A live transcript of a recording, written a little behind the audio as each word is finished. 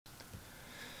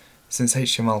since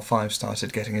HTML5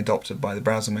 started getting adopted by the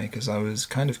browser makers, I was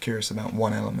kind of curious about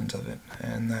one element of it,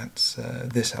 and that's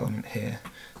this element here,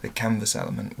 the canvas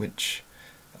element, which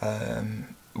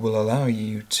will allow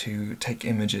you to take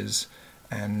images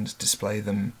and display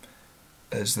them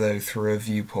as though through a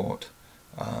viewport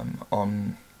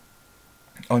on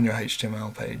your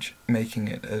HTML page, making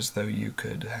it as though you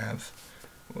could have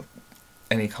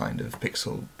any kind of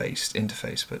pixel-based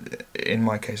interface, but in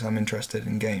my case I'm interested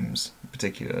in games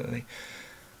particularly.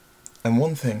 And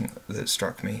one thing that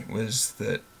struck me was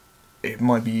that it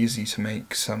might be easy to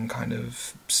make some kind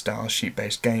of style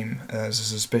sheet-based game, as a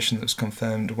suspicion that was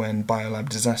confirmed when Biolab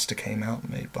Disaster came out,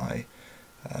 made by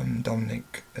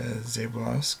Dominic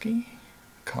Zabrowski.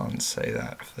 Can't say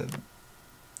that for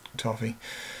toffee.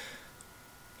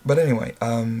 But anyway,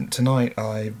 tonight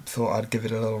I thought I'd give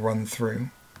it a little run through,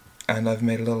 and I've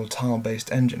made a little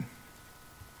tile-based engine.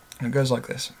 And it goes like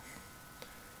this.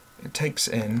 It takes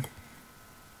in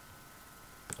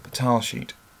a tile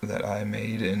sheet that I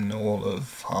made in all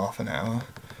of half an hour.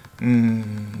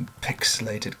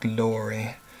 Pixelated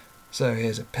glory. So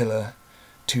here's a pillar,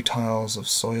 2 tiles of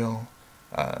soil,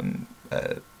 a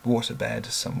waterbed,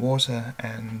 some water,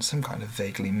 and some kind of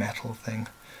vaguely metal thing.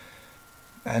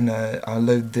 And I'll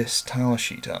load this tile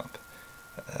sheet up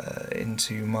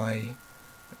into my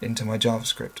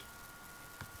JavaScript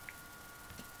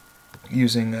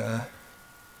using the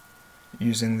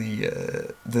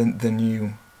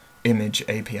new image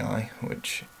API,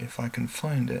 which, if I can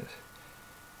find it,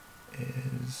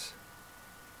 is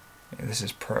this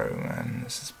is Pro, man.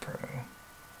 This is Pro.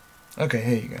 Okay,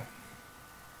 here you go.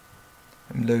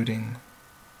 I'm loading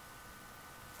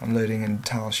in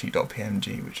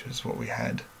tilesheet.png, which is what we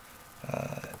had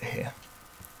here.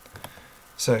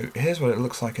 So here's what it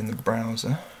looks like in the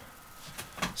browser.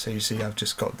 So you see I've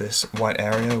just got this white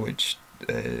area which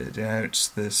denotes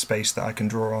the space that I can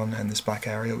draw on, and this black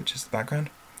area which is the background,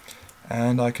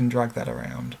 and I can drag that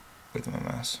around with my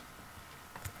mouse.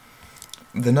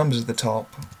 The numbers at the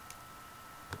top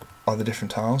are the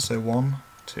different tiles, so 1,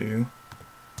 2,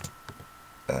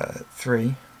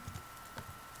 3,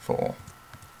 4,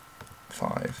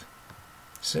 5,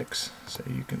 6, so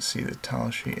you can see the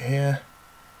tile sheet here.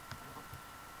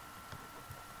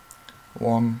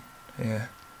 1 here,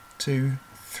 2,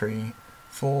 3,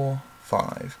 4,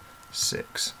 5,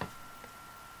 6.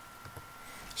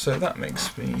 So that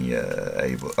makes me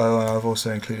able. Oh, I've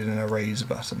also included an erase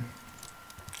button.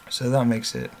 So that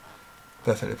makes it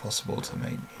perfectly possible to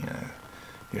make, you know,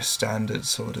 your standard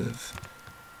sort of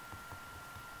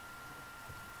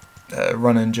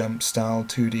run and jump style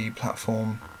 2D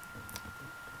platform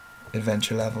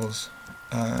adventure levels,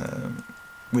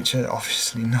 which are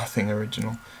obviously nothing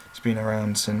original. It's been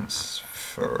around since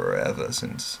forever,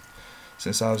 since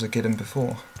I was a kid and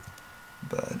before,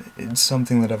 but it's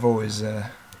something that I've always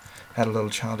had a little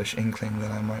childish inkling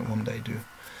that I might one day do.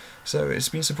 So it's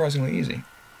been surprisingly easy.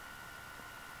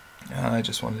 I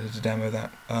just wanted to demo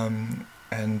that, and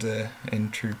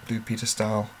in true Blue Peter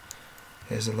style,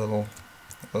 here's a little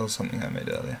something I made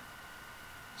earlier.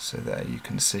 So there you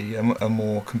can see a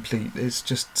more complete. It's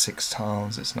just 6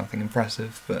 tiles. It's nothing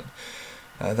impressive, but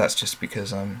that's just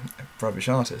because I'm a rubbish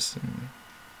artist and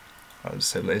I was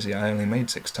so lazy I only made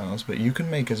 6 tiles. But you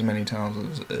can make as many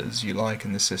tiles as you like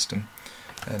in this system,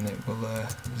 and it will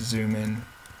zoom in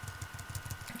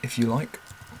if you like.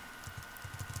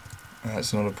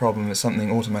 That's not a problem. It's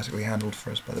something automatically handled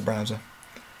for us by the browser.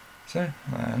 So,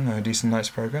 I don't know, a decent night's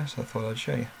progress. I thought I'd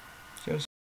show you.